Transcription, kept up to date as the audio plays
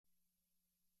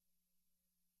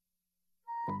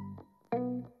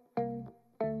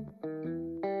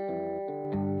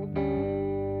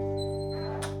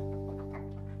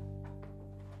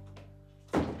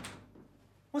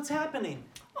what's happening?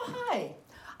 Oh, hi.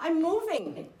 I'm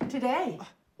moving today.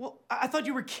 Well, I thought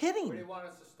you were kidding. Where do you want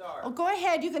us to start? Oh, go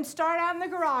ahead. You can start out in the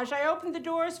garage. I opened the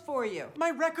doors for you. My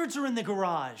records are in the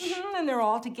garage. And they're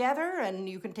all together, and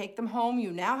you can take them home. You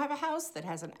now have a house that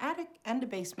has an attic and a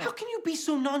basement. How can you be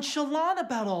so nonchalant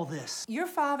about all this? Your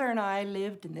father and I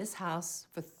lived in this house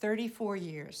for 34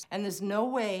 years, and there's no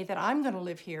way that I'm going to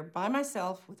live here by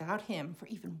myself without him for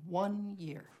even 1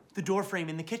 year. The door frame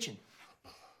in the kitchen.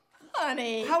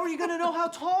 Honey. How are you going to know how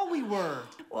tall we were?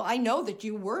 Well, I know that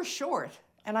you were short,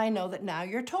 and I know that now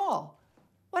you're tall.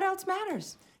 What else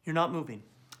matters? You're not moving.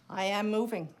 I am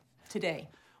moving today.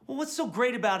 Well, what's so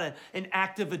great about an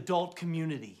active adult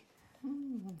community?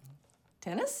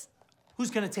 Tennis?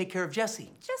 Who's going to take care of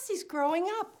Jessie? Jessie's growing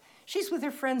up. She's with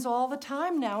her friends all the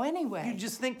time now anyway. You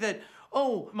just think that,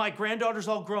 oh, my granddaughter's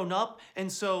all grown up, and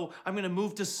so I'm going to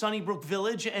move to Sunnybrook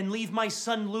Village and leave my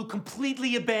son Lou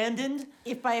completely abandoned?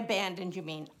 If by abandoned you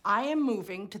mean I am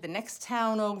moving to the next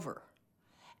town over,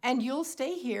 and you'll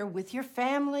stay here with your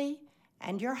family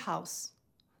and your house,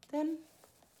 then,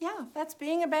 yeah, that's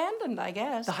being abandoned, I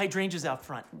guess. The hydrangeas out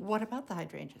front. What about the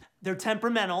hydrangeas? They're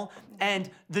temperamental, and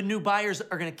the new buyers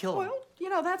are going to kill them. Well, you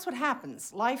know, that's what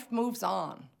happens. Life moves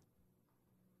on.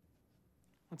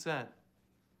 What's that?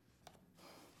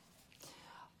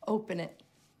 Open it.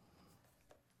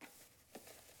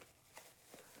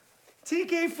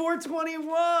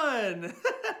 TK421!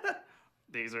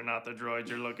 These are not the droids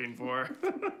you're looking for.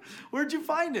 Where'd you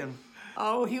find him?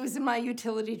 Oh, he was in my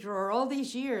utility drawer all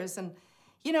these years, and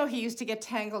you know, he used to get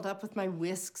tangled up with my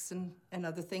whisks and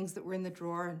other things that were in the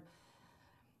drawer, and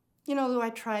you know, Lou,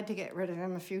 I tried to get rid of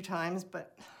him a few times,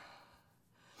 but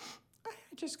I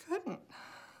just couldn't.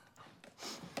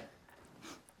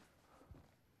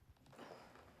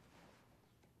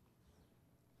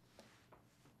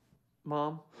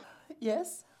 Mom,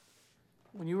 Yes?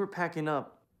 when you were packing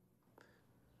up,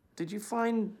 did you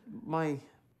find my...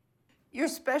 Your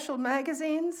special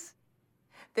magazines?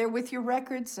 They're with your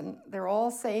records, and they're all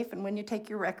safe, and when you take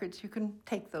your records, you can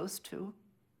take those too.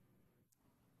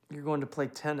 You're going to play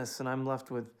tennis, and I'm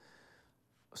left with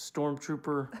a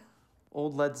Stormtrooper,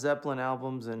 old Led Zeppelin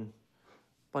albums, and a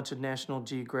bunch of National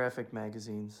Geographic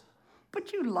magazines.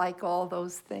 But you like all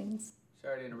those things.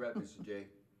 Sorry to interrupt, Mr. J.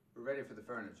 We're ready for the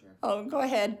furniture. Oh, go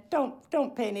ahead.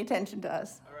 Don't pay any attention to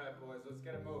us. All right, boys, let's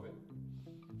get it moving.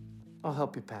 I'll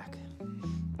help you pack.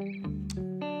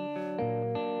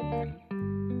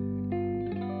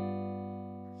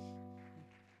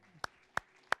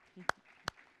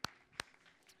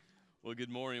 Well, good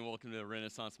morning. Welcome to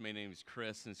Renaissance. My name is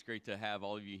Chris, and it's great to have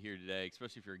all of you here today,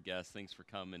 especially if you're a guest. Thanks for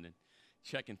coming and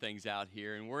checking things out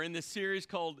here. And we're in this series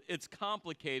called It's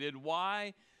Complicated.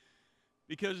 Why?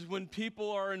 Because when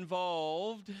people are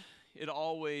involved, it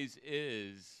always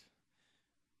is.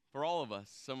 For all of us,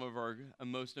 some of our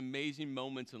most amazing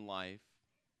moments in life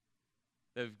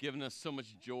that have given us so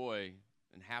much joy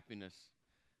and happiness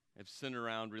have centered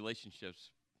around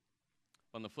relationships.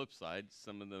 On the flip side,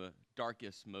 some of the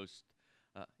darkest, most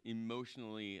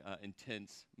emotionally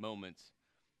intense moments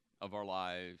of our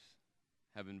lives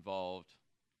have involved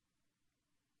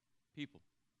people.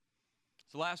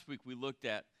 So last week we looked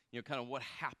at, kind of what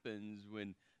happens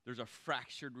when there's a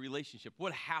fractured relationship.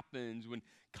 What happens when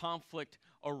conflict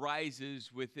arises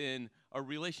within a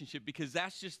relationship? Because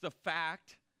that's just the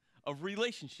fact of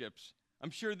relationships. I'm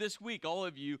sure this week all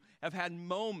of you have had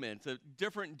moments of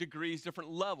different degrees,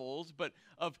 different levels, but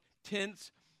of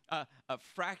tense,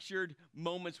 fractured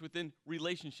moments within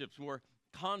relationships where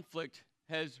conflict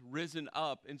has risen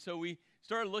up. And so we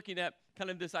started looking at kind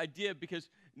of this idea because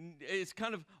it's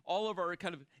kind of all of our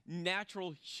kind of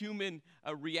natural human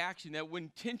reaction that when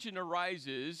tension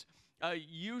arises,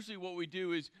 usually what we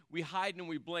do is we hide and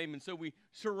we blame. And so we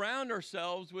surround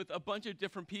ourselves with a bunch of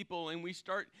different people and we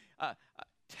start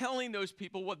telling those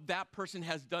people what that person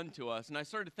has done to us. And I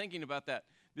started thinking about that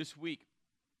this week,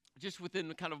 just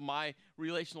within kind of my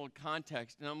relational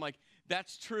context. And I'm like,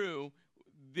 that's true.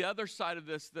 The other side of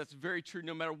this, that's very true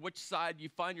no matter which side you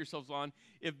find yourselves on.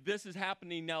 If this is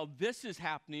happening now, this is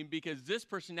happening because this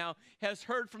person now has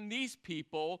heard from these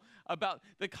people about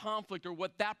the conflict or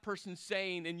what that person's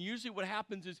saying. And usually what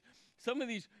happens is some of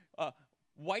these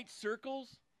white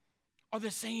circles are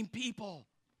the same people.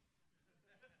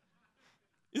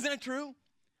 Isn't that true?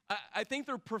 I think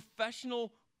they're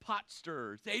professional pot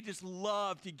stirrers. They just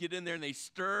love to get in there and they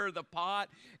stir the pot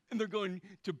and they're going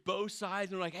to both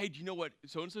sides and they're like, hey, do you know what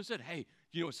so-and-so said? Hey,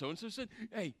 do you know what so-and-so said?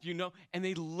 Hey, do you know? And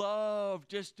they love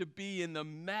just to be in the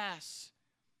mess.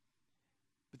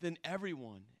 But then every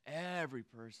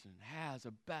person has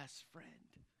a best friend.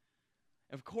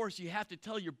 Of course, you have to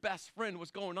tell your best friend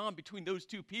what's going on between those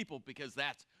two people because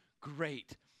that's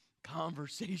great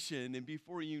conversation. And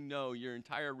before you know, your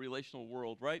entire relational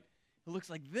world, right? It looks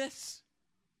like this.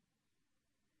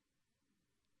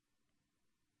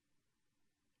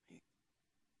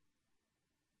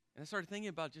 And I started thinking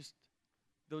about just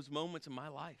those moments in my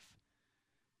life.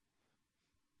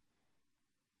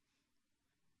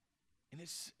 And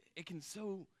it can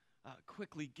so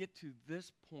quickly get to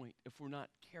this point if we're not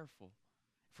careful,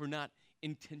 if we're not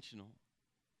intentional,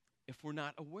 if we're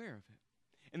not aware of it.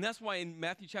 And that's why in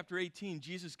Matthew chapter 18,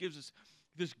 Jesus gives us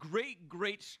this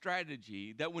great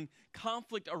strategy that when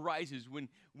conflict arises, when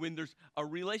there's a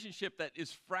relationship that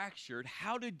is fractured,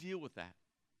 how to deal with that.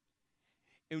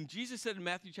 And Jesus said in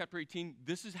Matthew chapter 18,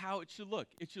 this is how it should look.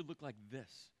 It should look like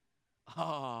this.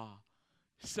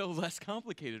 So less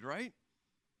complicated, right?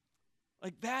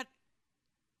 Like that's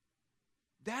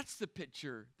the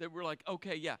picture that we're like,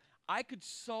 okay, yeah, I could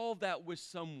solve that with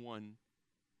someone,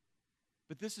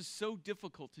 but this is so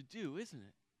difficult to do, isn't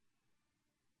it?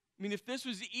 I mean, if this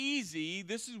was easy,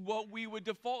 this is what we would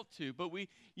default to, but we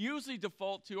usually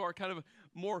default to our kind of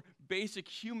more basic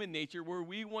human nature where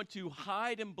we want to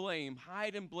hide and blame.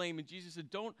 And Jesus said,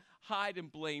 don't hide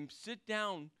and blame. Sit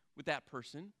down with that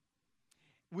person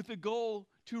with the goal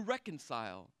to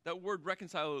reconcile. That word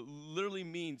reconcile literally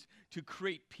means to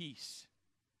create peace.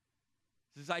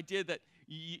 This idea that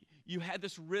you had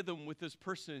this rhythm with this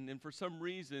person, and for some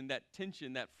reason, that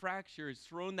tension, that fracture has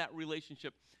thrown that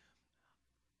relationship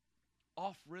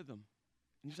off rhythm.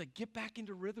 And he's like, get back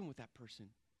into rhythm with that person.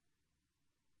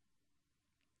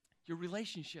 Your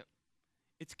relationship,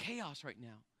 it's chaos right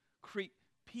now. Create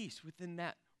peace within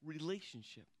that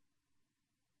relationship.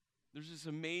 There's this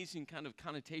amazing kind of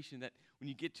connotation that when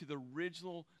you get to the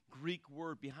original Greek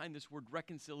word behind this word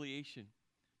reconciliation,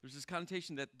 there's this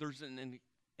connotation that there's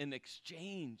an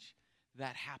exchange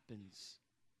that happens.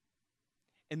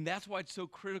 And that's why it's so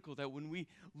critical that when we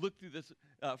look through this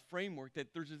framework,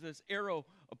 that there's this arrow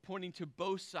pointing to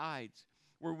both sides,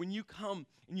 where when you come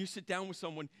and you sit down with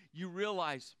someone, you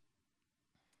realize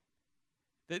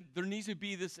that there needs to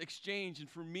be this exchange. And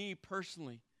for me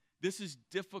personally, this is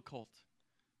difficult.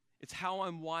 It's how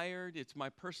I'm wired. It's my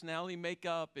personality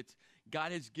makeup. It's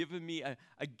God has given me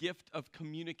a gift of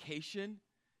communication.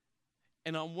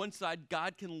 And on one side,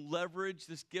 God can leverage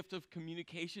this gift of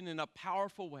communication in a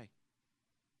powerful way.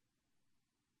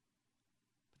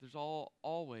 But there's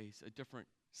always a different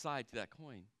side to that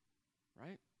coin,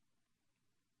 right?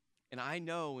 And I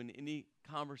know in any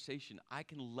conversation, I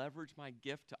can leverage my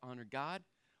gift to honor God,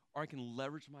 or I can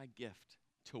leverage my gift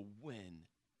to win.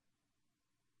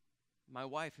 My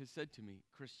wife has said to me,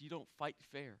 Chris, you don't fight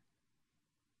fair.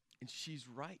 And she's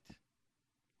right.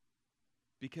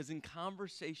 Because in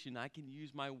conversation, I can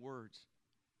use my words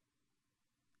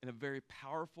in a very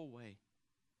powerful way.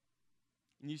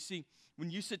 And you see,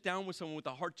 when you sit down with someone with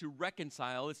a heart to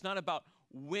reconcile, it's not about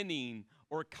winning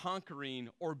or conquering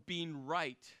or being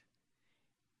right.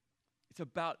 It's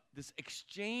about this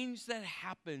exchange that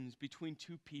happens between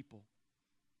two people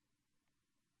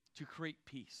to create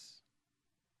peace.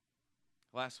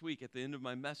 Last week, at the end of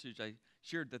my message, I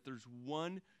shared that there's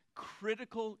one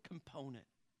critical component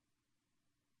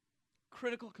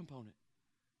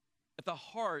at the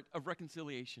heart of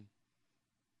reconciliation.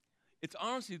 It's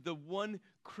honestly the one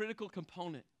critical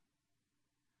component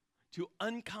to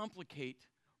uncomplicate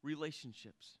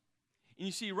relationships. And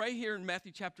you see right here in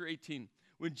Matthew chapter 18,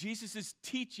 when Jesus is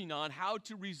teaching on how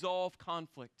to resolve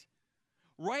conflict,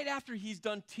 right after he's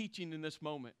done teaching in this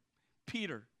moment,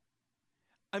 Peter,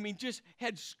 just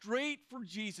head straight for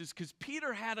Jesus because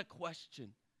Peter had a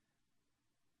question.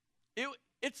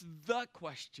 It's the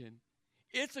question.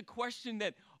 It's a question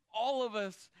that all of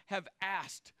us have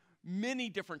asked many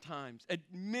different times at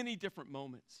many different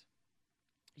moments.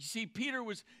 You see, Peter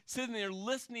was sitting there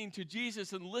listening to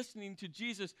Jesus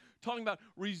talking about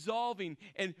resolving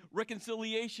and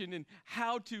reconciliation and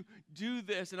how to do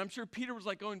this. And I'm sure Peter was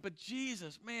like going, but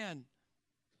Jesus, man,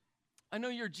 I know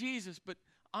you're Jesus, but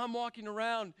I'm walking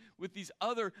around with these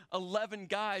other 11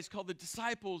 guys called the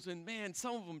disciples, and man,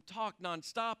 some of them talk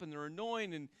nonstop and they're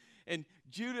annoying. And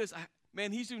Judas,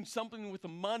 he's doing something with the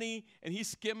money and he's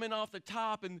skimming off the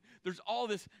top, and there's all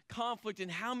this conflict. And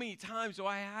how many times do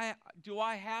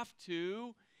I have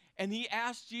to? And he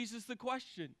asked Jesus the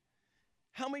question,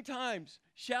 how many times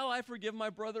shall I forgive my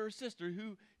brother or sister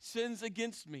who sins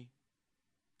against me?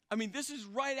 This is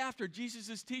right after Jesus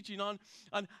is teaching on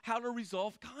how to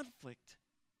resolve conflict.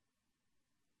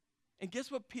 And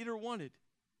guess what Peter wanted?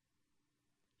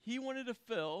 He wanted to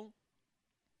fill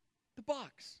the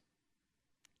box.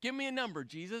 Give me a number,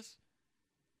 Jesus.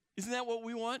 Isn't that what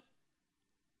we want?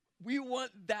 We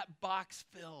want that box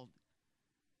filled.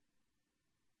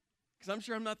 Because I'm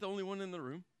sure I'm not the only one in the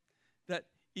room that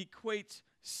equates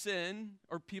sin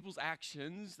or people's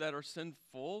actions that are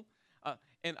sinful,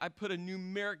 and I put a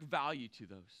numeric value to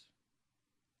those.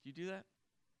 Do you do that?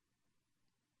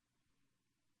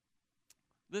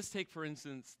 Let's take, for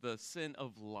instance, the sin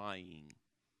of lying.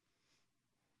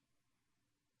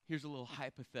 Here's a little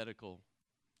hypothetical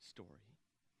story.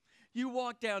 You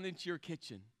walk down into your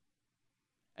kitchen,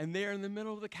 and there in the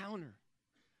middle of the counter,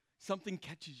 something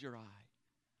catches your eye.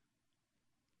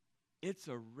 It's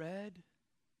a red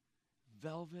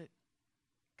velvet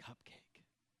cupcake.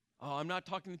 Oh, I'm not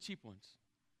talking the cheap ones,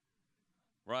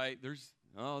 right? There's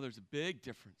a big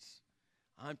difference.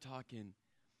 I'm talking,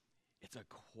 it's a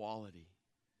quality,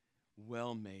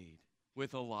 well-made,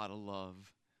 with a lot of love,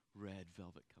 red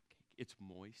velvet cupcake. It's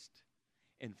moist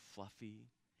and fluffy,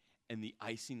 and the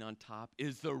icing on top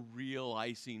is the real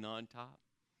icing on top.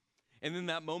 And in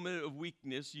that moment of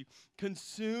weakness, you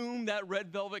consume that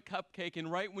red velvet cupcake,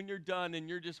 and right when you're done and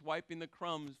you're just wiping the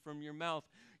crumbs from your mouth,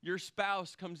 your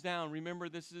spouse comes down. Remember,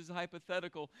 this is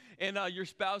hypothetical. And your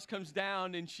spouse comes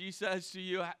down and she says to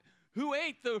you, who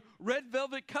ate the red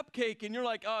velvet cupcake? And you're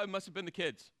like, oh, it must have been the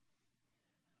kids.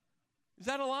 Is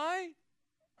that a lie?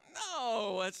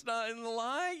 No, that's not a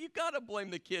lie. You got to blame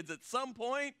the kids at some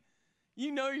point.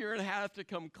 You know you're going to have to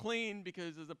come clean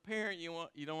because as a parent,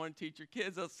 you don't want to teach your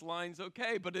kids this line's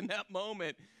okay. But in that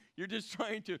moment, you're just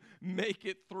trying to make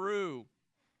it through.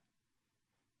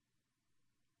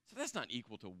 So that's not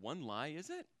equal to one lie, is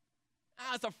it?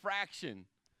 It's a fraction.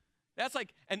 That's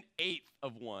like an eighth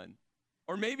of one,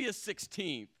 or maybe a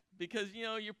 16th, because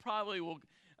you probably will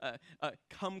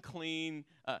come clean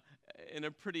in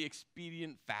a pretty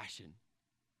expedient fashion.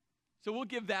 So we'll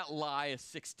give that lie a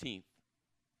 16th.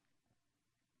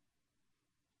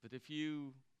 But if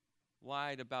you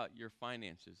lied about your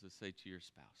finances, let's say to your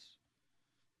spouse,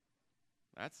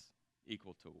 that's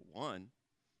equal to 1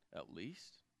 at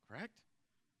least, correct?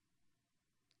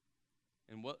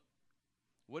 And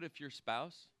what if your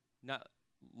spouse not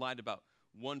lied about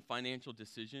one financial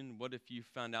decision? What if you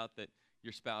found out that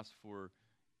your spouse for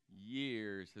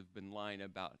years have been lying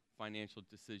about financial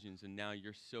decisions and now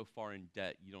you're so far in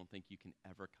debt you don't think you can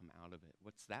ever come out of it?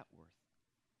 What's that worth?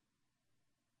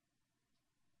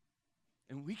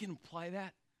 And we can apply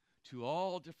that to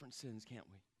all different sins, can't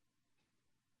we?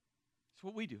 It's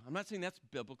what we do. I'm not saying that's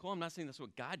biblical. I'm not saying that's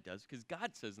what God does, because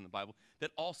God says in the Bible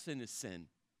that all sin is sin.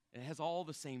 And it has all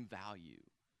the same value.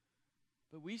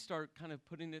 But we start kind of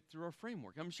putting it through our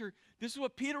framework. I'm sure this is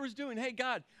what Peter was doing. Hey,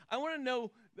 God, I want to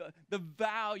know the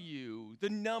value, the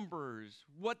numbers,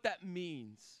 what that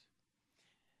means.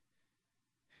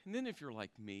 And then if you're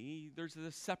like me, there's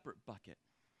a separate bucket.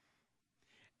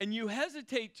 And you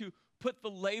hesitate to put the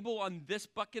label on this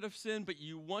bucket of sin, but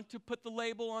you want to put the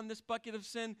label on this bucket of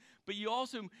sin. But you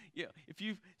also, if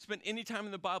you've spent any time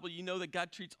in the Bible, you know that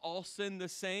God treats all sin the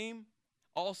same.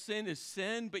 All sin is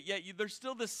sin, but yet there's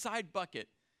still this side bucket.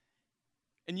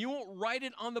 And you won't write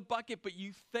it on the bucket, but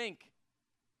you think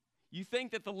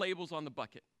that the label's on the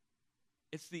bucket.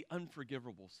 It's the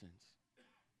unforgivable sins.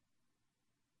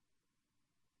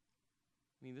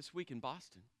 I mean, this week in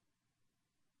Boston,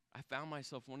 I found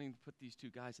myself wanting to put these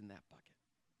two guys in that bucket.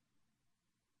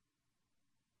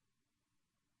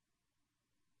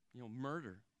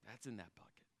 Murder, that's in that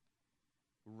bucket.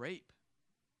 Rape.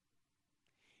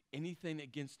 Anything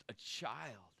against a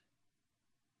child,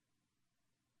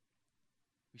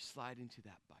 we slide into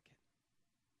that bucket.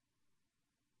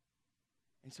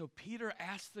 And so Peter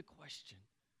asked the question,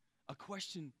 a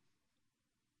question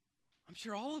I'm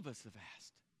sure all of us have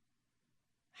asked.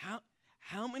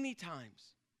 How many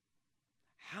times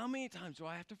do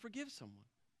I have to forgive someone?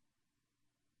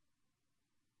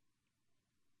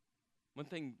 One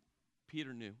thing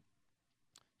Peter knew,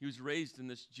 he was raised in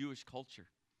this Jewish culture.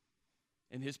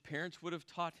 And his parents would have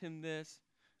taught him this.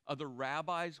 Other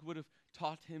rabbis would have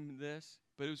taught him this.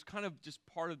 But it was kind of just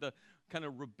part of the kind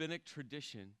of rabbinic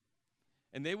tradition.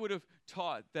 And they would have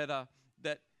taught that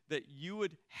you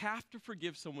would have to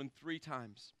forgive someone 3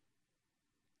 times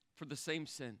for the same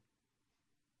sin.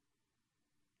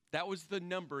 That was the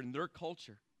number in their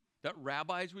culture that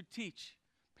rabbis would teach.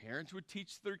 Parents would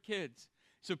teach their kids.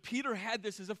 So Peter had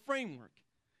this as a framework.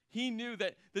 He knew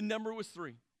that the number was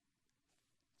 3.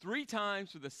 3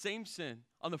 times for the same sin.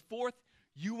 On the 4th,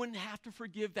 you wouldn't have to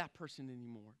forgive that person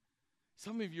anymore.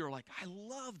 Some of you are like, I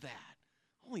love that.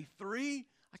 Only 3?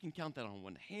 I can count that on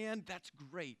one hand. That's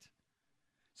great.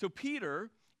 So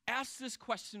Peter asked this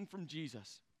question from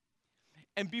Jesus.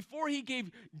 And before he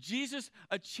gave Jesus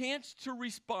a chance to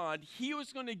respond, he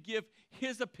was going to give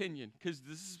his opinion, because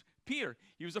this is Peter,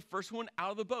 he was the first one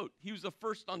out of the boat. He was the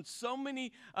first on so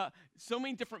many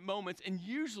different moments, and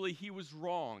usually he was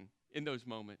wrong in those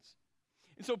moments.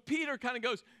 And so Peter kind of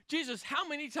goes, Jesus, how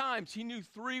many times? He knew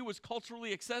 3 was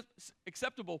culturally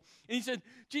acceptable. And he said,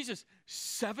 Jesus,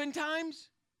 7 times?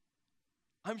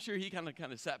 I'm sure he kind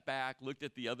of sat back, looked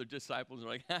at the other disciples, and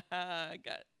like, ha ha, I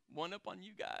got one up on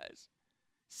you guys.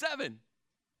 7.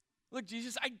 Look,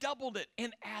 Jesus, I doubled it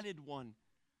and added 1.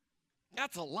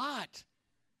 That's a lot.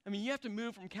 I mean, you have to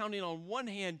move from counting on 1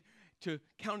 hand to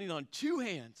counting on 2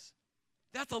 hands.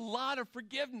 That's a lot of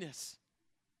forgiveness.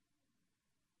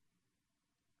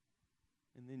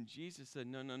 And then Jesus said,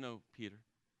 no, Peter.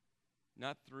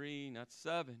 Not 3, not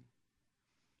 7,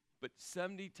 but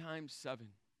 70 times 7,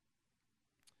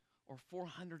 or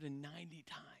 490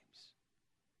 times.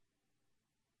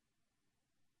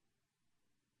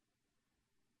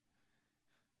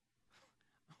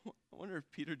 I wonder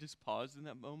if Peter just paused in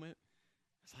that moment.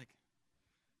 It's like,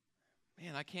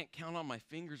 man, I can't count on my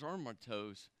fingers or my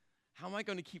toes. How am I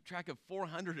going to keep track of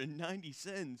 490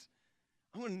 sins?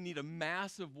 I'm going to need a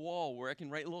massive wall where I can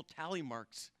write little tally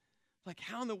marks. Like,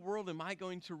 how in the world am I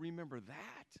going to remember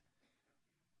that?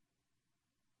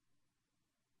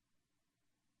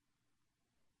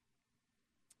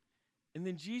 And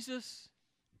then Jesus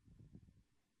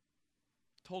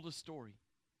told a story.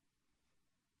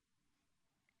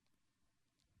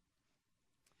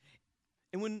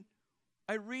 And when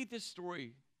I read this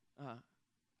story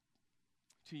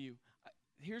to you,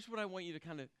 here's what I want you to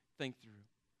kind of think through.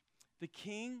 The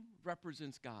king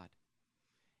represents God,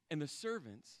 and the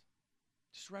servants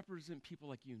just represent people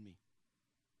like you and me.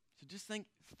 So just think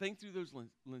through those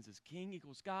lenses. King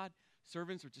equals God.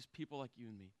 Servants are just people like you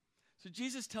and me. So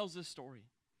Jesus tells this story.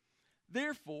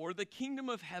 Therefore, the kingdom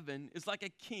of heaven is like a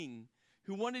king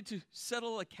who wanted to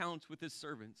settle accounts with his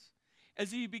servants.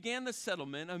 As he began the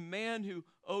settlement, a man who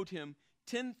owed him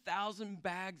 10,000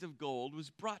 bags of gold was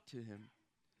brought to him.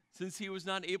 Since he was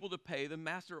not able to pay, the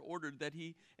master ordered that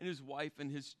he and his wife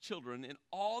and his children and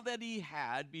all that he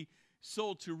had be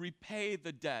sold to repay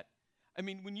the debt. I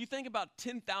mean, when you think about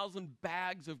 10,000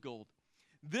 bags of gold,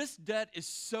 this debt is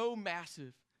so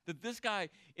massive that this guy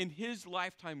in his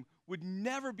lifetime would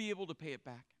never be able to pay it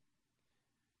back.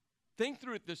 Think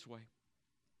through it this way.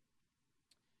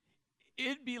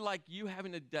 It'd be like you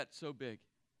having a debt so big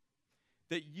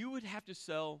that you would have to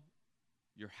sell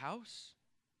your house,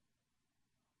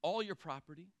 all your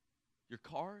property, your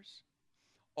cars,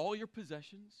 all your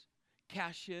possessions,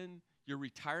 cash in your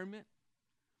retirement,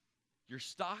 your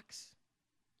stocks,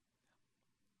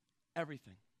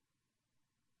 everything.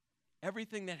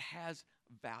 Everything that has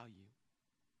value.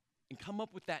 And come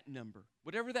up with that number,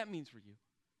 whatever that means for you.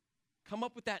 Come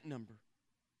up with that number.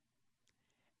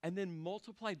 And then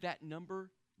multiply that number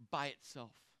by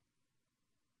itself.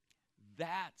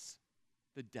 That's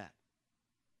the debt.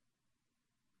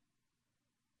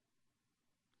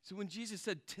 So when Jesus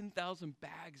said 10,000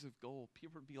 bags of gold,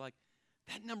 people would be like,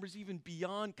 that number's even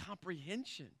beyond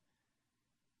comprehension.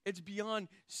 It's beyond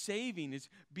saving. It's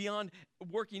beyond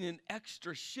working an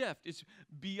extra shift. It's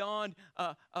beyond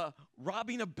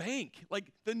robbing a bank.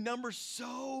 Like, the number's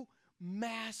so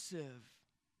massive.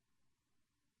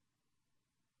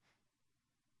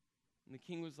 And the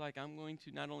king was like, I'm going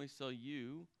to not only sell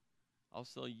you, I'll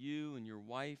sell you and your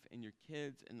wife and your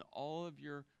kids and all of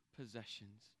your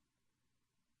possessions.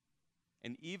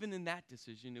 And even in that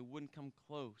decision, it wouldn't come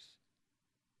close.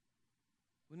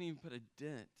 Wouldn't even put a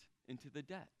dent into the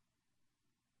debt.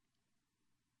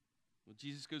 Well,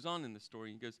 Jesus goes on in the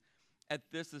story. He goes, at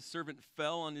this, the servant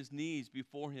fell on his knees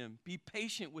before him. Be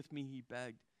patient with me, he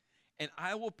begged, and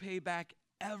I will pay back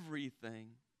everything.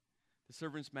 The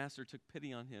servant's master took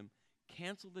pity on him,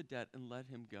 canceled the debt, and let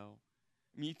him go.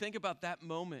 I mean, you think about that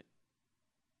moment.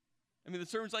 I mean, the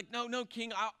servant's like, no,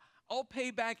 king, I'll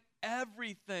pay back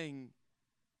everything.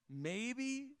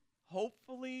 Maybe,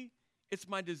 hopefully, it's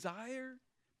my desire.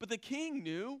 But the king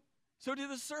knew. So did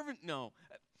the servant know.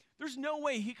 There's no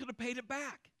way he could have paid it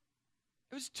back.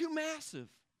 It was too massive.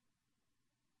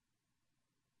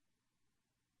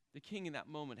 The king in that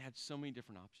moment had so many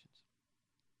different options.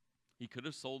 He could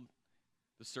have sold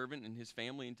the servant and his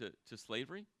family into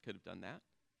slavery. Could have done that.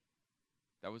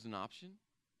 That was an option.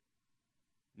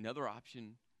 Another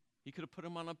option, he could have put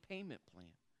him on a payment plan.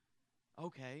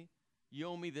 Okay, you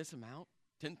owe me this amount,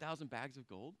 10,000 bags of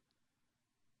gold,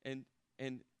 and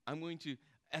I'm going to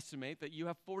estimate that you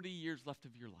have 40 years left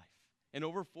of your life. And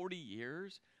over 40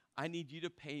 years, I need you to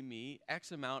pay me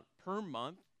X amount per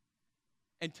month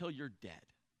until you're dead.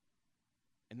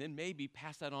 And then maybe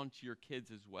pass that on to your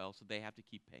kids as well so they have to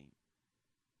keep paying.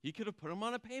 He could have put them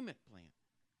on a payment plan.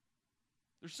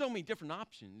 There's so many different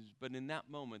options, but in that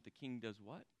moment, the king does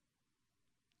what?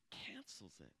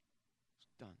 Cancels it.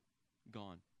 It's done.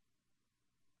 Gone.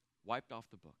 Wiped off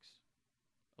the books.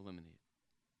 Eliminated.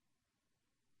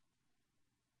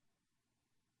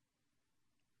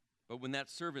 But when that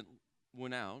servant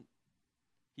went out,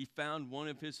 he found one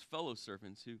of his fellow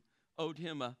servants who owed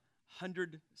him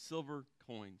 100 silver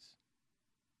coins,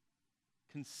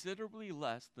 considerably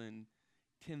less than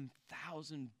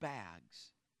 10,000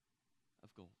 bags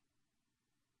of gold.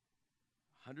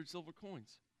 100 silver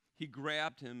coins. He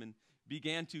grabbed him and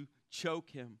began to choke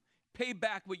him. Pay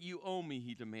back what you owe me,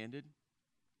 he demanded.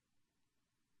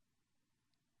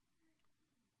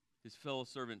 His fellow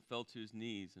servant fell to his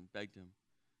knees and begged him,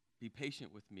 be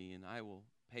patient with me and I will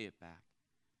pay it back.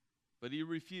 But he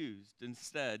refused.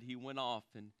 Instead, he went off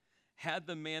and had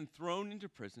the man thrown into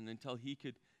prison until he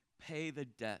could pay the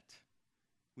debt.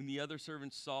 When the other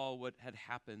servants saw what had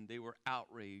happened, they were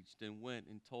outraged and went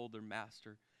and told their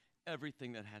master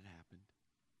everything that had happened.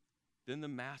 Then the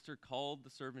master called the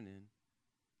servant in.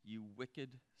 You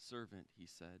wicked servant, he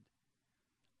said.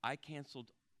 I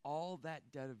canceled all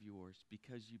that debt of yours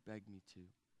because you begged me to.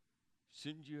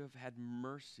 Shouldn't you have had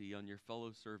mercy on your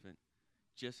fellow servant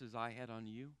just as I had on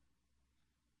you?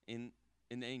 In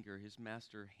anger, his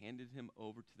master handed him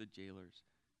over to the jailers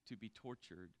to be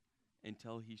tortured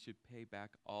until he should pay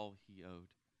back all he owed.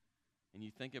 And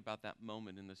you think about that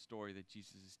moment in the story that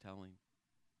Jesus is telling.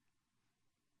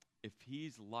 If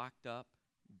he's locked up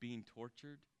being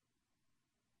tortured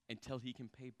until he can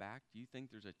pay back, do you think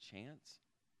there's a chance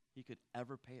he could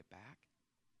ever pay it back?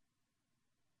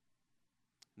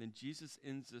 And then Jesus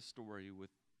ends this story with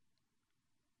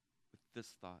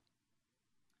this thought.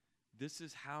 This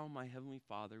is how my heavenly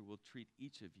Father will treat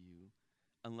each of you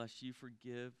unless you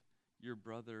forgive your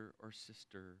brother or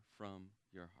sister from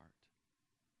your heart.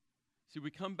 See,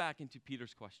 we come back into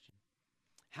Peter's question.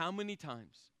 How many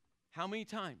times? How many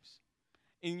times?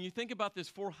 And you think about this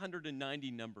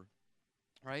 490 number,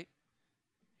 right?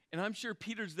 And I'm sure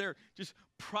Peter's there just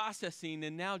processing,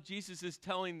 and now Jesus is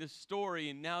telling this story,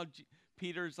 and now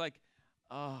Peter's like,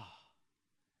 oh,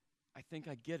 I think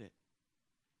I get it.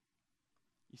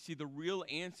 You see, the real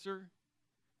answer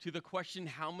to the question,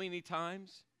 how many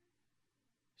times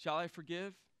shall I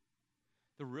forgive?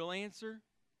 The real answer,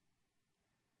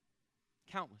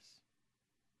 countless.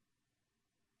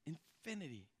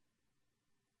 Infinity.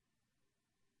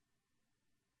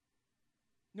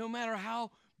 No matter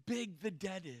how big the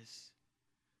debt is.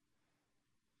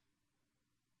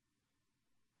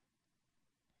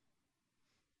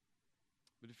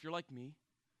 But if you're like me,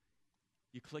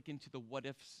 you click into the what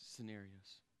if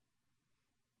scenarios.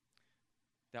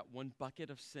 That one bucket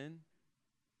of sin,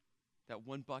 that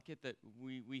one bucket that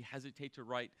we hesitate to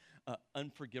write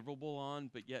unforgivable on,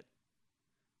 but yet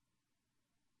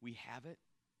we have it.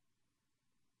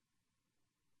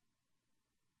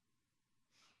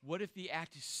 What if the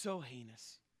act is so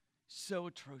heinous, so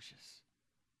atrocious?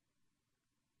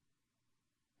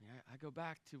 I go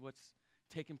back to what's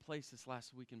taken place this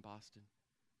last week in Boston.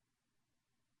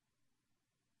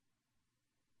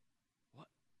 What?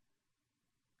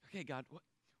 Okay, God,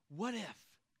 what if?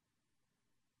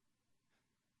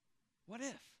 What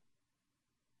if?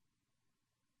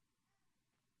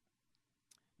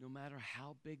 No matter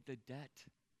how big the debt,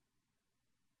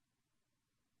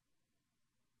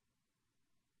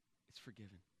 it's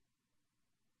forgiven.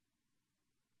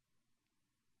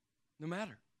 No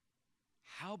matter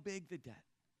how big the debt,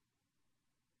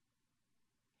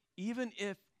 even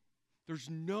if there's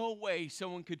no way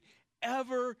someone could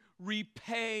ever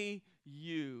repay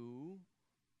you,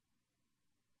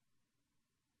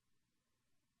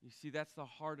 you see, that's the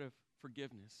heart of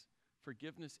forgiveness.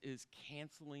 Forgiveness is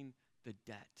canceling the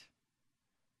debt.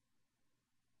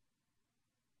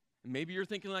 And maybe you're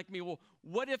thinking like me, well,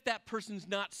 what if that person's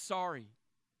not sorry?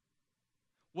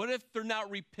 What if they're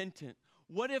not repentant?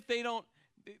 What if they don't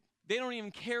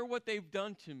even care what they've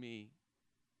done to me?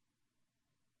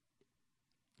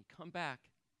 You come back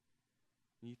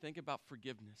and you think about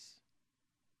forgiveness.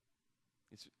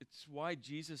 It's why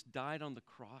Jesus died on the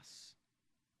cross.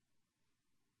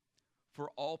 For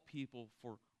all people,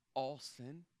 for all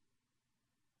sin.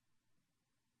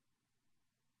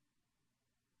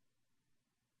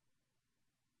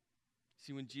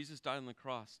 See, when Jesus died on the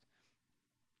cross,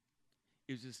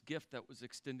 it was this gift that was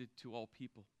extended to all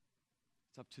people.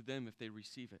 It's up to them if they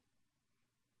receive it.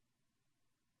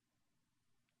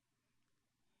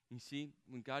 You see,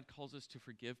 when God calls us to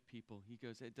forgive people, he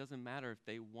goes, it doesn't matter if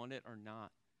they want it or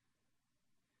not.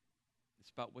 It's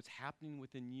about what's happening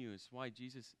within you. It's why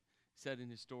Jesus said in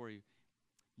his story,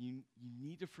 you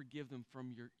need to forgive them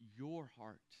from your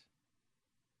heart.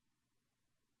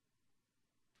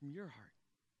 from your heart.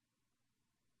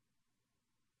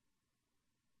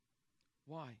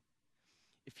 Why?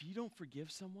 If you don't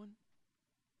forgive someone,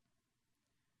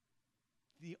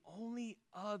 the only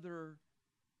other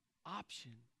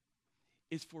option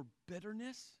is for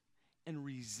bitterness and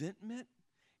resentment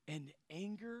and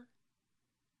anger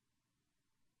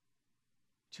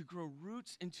to grow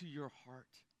roots into your heart.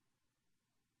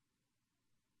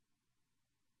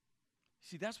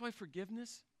 See, that's why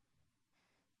forgiveness,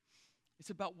 it's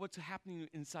about what's happening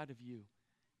inside of you.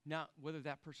 Not whether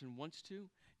that person wants to,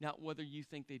 not whether you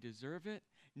think they deserve it,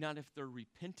 not if they're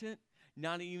repentant,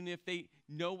 not even if they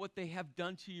know what they have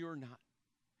done to you or not.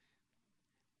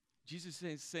 Jesus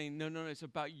is saying, no, it's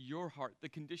about your heart, the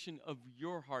condition of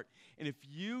your heart. And if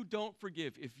you don't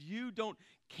forgive, if you don't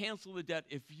cancel the debt,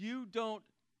 if you don't,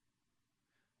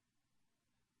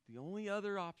 the only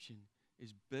other option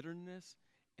is bitterness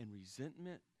and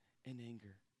resentment and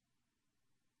anger.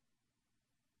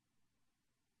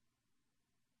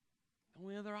 The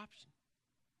only other option.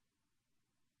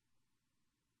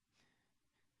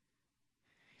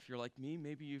 If you're like me,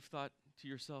 maybe you've thought to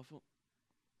yourself, well,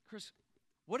 Chris,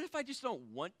 what if I just don't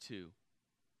want to?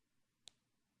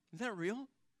 Is that real?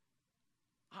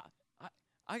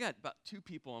 I got about 2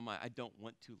 people on my I don't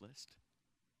want to list.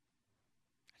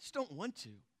 I just don't want to.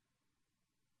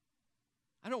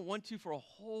 I don't want to for a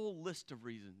whole list of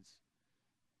reasons.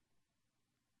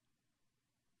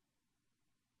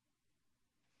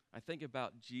 I think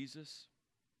about Jesus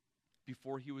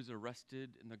before he was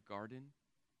arrested in the garden.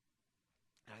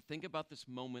 And I think about this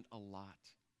moment a lot.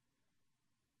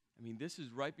 I mean, this is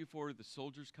right before the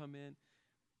soldiers come in,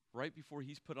 right before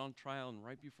he's put on trial, and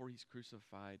right before he's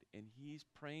crucified. And he's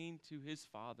praying to his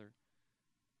Father.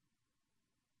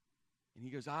 And he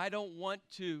goes, I don't want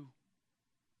to.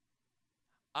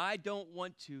 I don't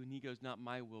want to. And he goes, not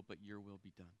my will, but your will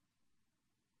be done.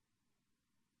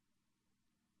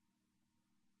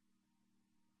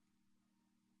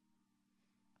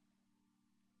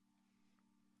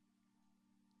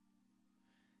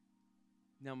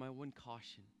 Now, my one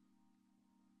caution,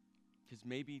 because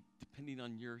maybe depending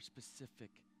on your specific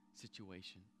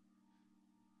situation,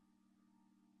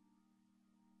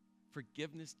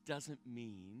 forgiveness doesn't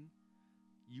mean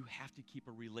you have to keep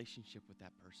a relationship with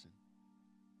that person.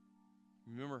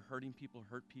 Remember, hurting people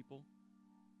hurt people,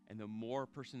 and the more a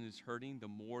person is hurting, the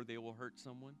more they will hurt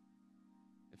someone.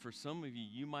 And for some of you,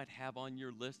 you might have on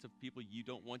your list of people you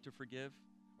don't want to forgive,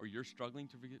 or you're struggling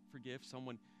to forgive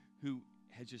someone who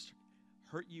has just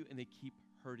hurt you and they keep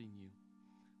hurting you.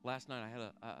 Last night I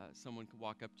had someone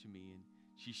walk up to me, and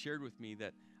she shared with me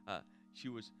that she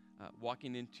was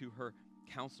walking into her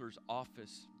counselor's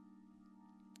office,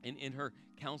 and in her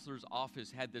counselor's office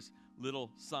had this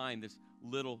little sign, this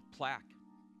little plaque,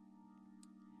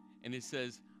 and it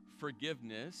says,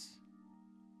 forgiveness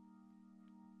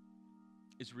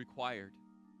is required.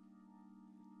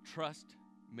 Trust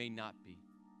may not be.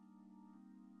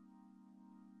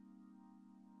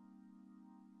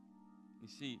 You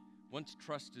see, once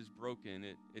trust is broken,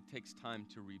 it takes time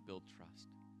to rebuild trust.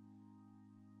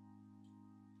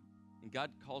 And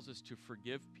God calls us to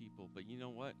forgive people, but you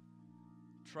know what?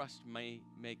 Trust may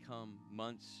come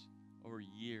months or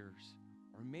years,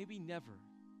 or maybe never.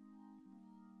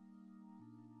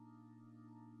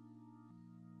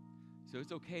 So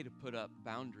it's okay to put up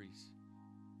boundaries,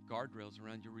 guardrails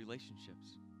around your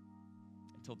relationships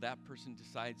until that person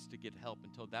decides to get help,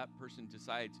 until that person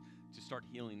decides to start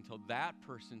healing, until that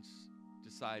person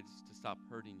decides to stop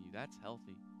hurting you. That's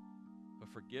healthy. But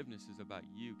forgiveness is about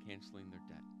you canceling their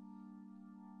debt.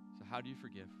 So how do you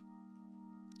forgive?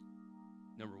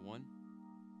 Number 1,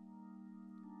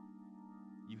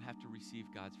 you have to receive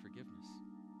God's forgiveness.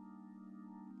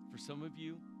 For some of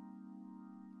you,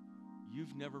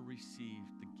 you've never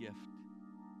received the gift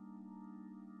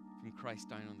from Christ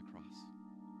dying on the cross.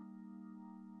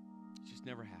 You just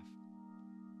never have.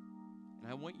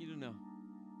 And I want you to know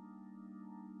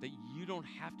that you don't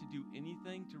have to do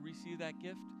anything to receive that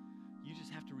gift. You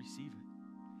just have to receive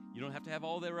it. You don't have to have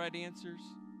all the right answers.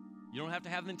 You don't have to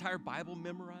have the entire Bible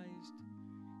memorized.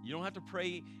 You don't have to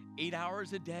pray 8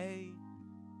 hours a day.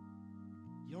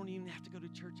 You don't even have to go to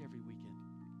church every weekend.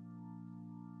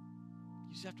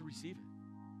 You just have to receive it.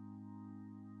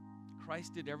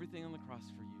 Christ did everything on the cross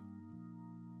for you.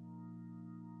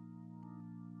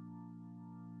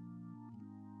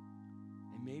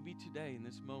 And maybe today, in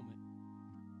this moment,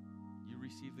 you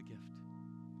receive the gift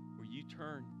where you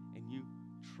turn and you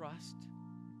trust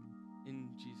in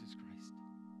Jesus Christ.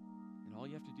 And all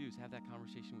you have to do is have that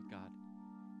conversation with God.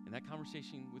 And that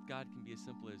conversation with God can be as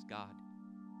simple as God,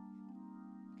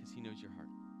 because he knows your heart.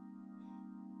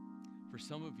 For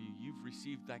some of you, you've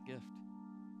received that gift.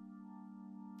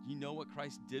 You know what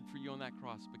Christ did for you on that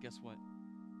cross, but guess what?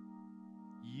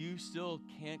 You still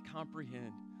can't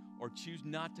comprehend or choose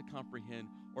not to comprehend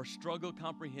or struggle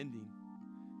comprehending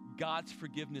God's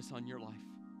forgiveness on your life.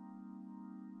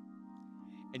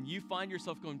 And you find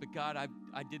yourself going, but God,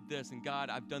 I did this, and God,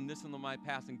 I've done this in my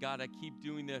past, and God, I keep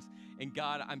doing this, and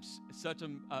God, I'm such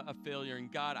a failure, and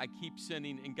God, I keep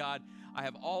sinning, and God, I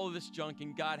have all of this junk,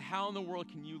 and God, how in the world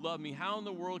can you love me? How in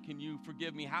the world can you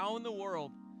forgive me? How in the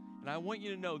world? And I want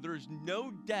you to know there's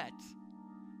no debt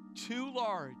too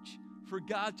large for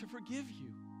God to forgive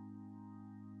you.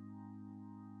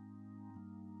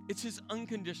 It's His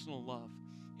unconditional love.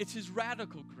 It's His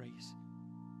radical grace.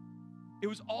 It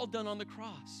was all done on the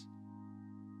cross.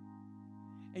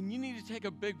 And you need to take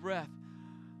a big breath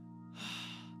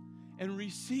and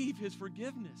receive His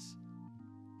forgiveness,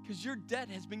 because your debt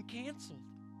has been canceled.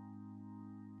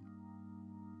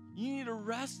 You need to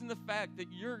rest in the fact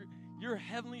that your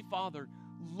Heavenly Father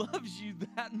loves you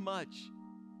that much,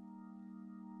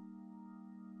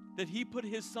 that He put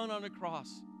His Son on a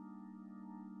cross.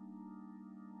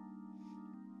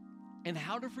 And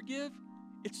how to forgive?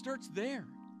 It starts there.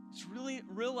 It's really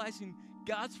realizing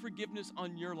God's forgiveness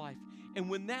on your life. And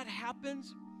when that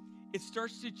happens, it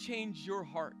starts to change your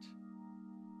heart.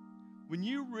 When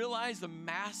you realize the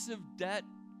massive debt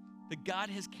that God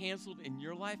has canceled in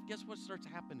your life, guess what starts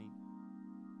happening?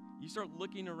 You start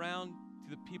looking around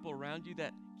to the people around you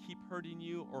that keep hurting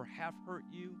you or have hurt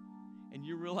you, and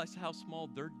you realize how small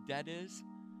their debt is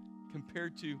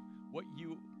compared to what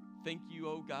you think you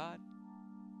owe God.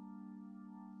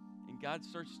 And God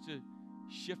starts to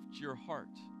shift your heart.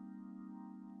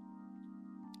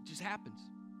 It just happens.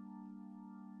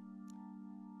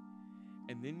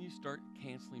 And then you start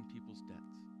canceling people's debts.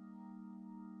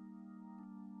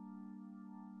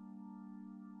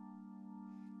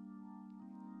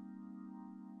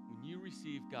 When you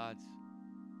receive God's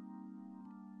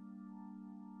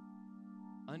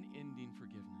unending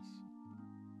forgiveness,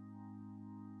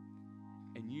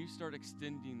 and you start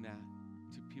extending that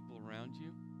to people around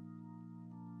you,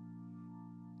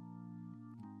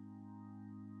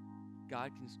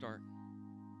 God can start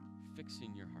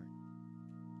fixing your heart.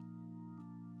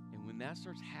 And when that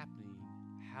starts happening,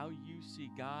 how you see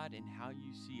God and how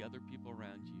you see other people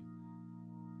around you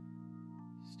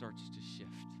starts to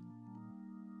shift.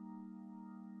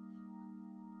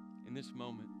 In this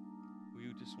moment,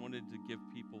 we just wanted to give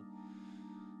people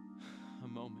a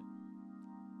moment.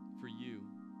 For you,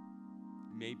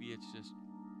 maybe it's just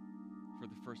for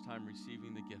the first time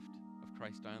receiving the gift of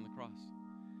Christ dying on the cross.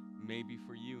 Maybe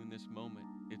for you in this moment,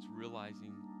 it's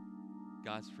realizing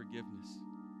God's forgiveness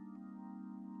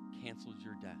cancels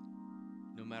your debt.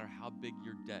 No matter how big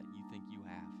your debt you think you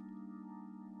have,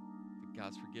 but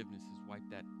God's forgiveness has wiped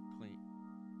that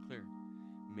clear.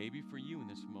 Maybe for you in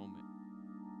this moment,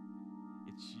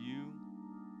 it's you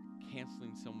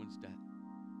canceling someone's debt.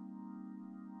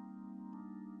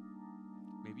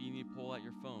 Maybe you need to pull out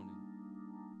your phone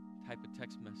and type a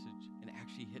text message and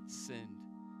actually hit send.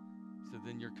 So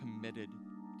then you're committed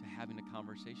to having a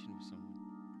conversation with someone.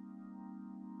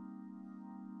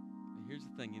 And here's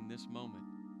the thing, in this moment,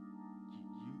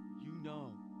 you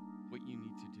know what you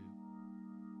need to do.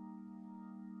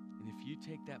 And if you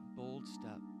take that bold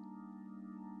step,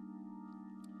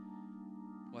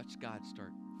 watch God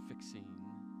start fixing,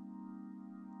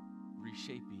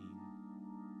 reshaping,